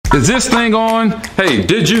Is this thing on? Hey,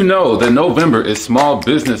 did you know that November is Small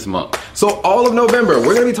Business Month? So all of November,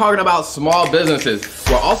 we're gonna be talking about small businesses.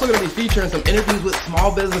 We're also gonna be featuring some interviews with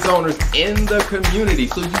small business owners in the community,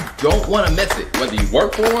 so you don't wanna miss it. Whether you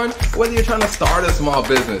work for one, whether you're trying to start a small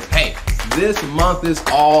business, hey, this month is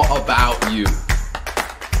all about you.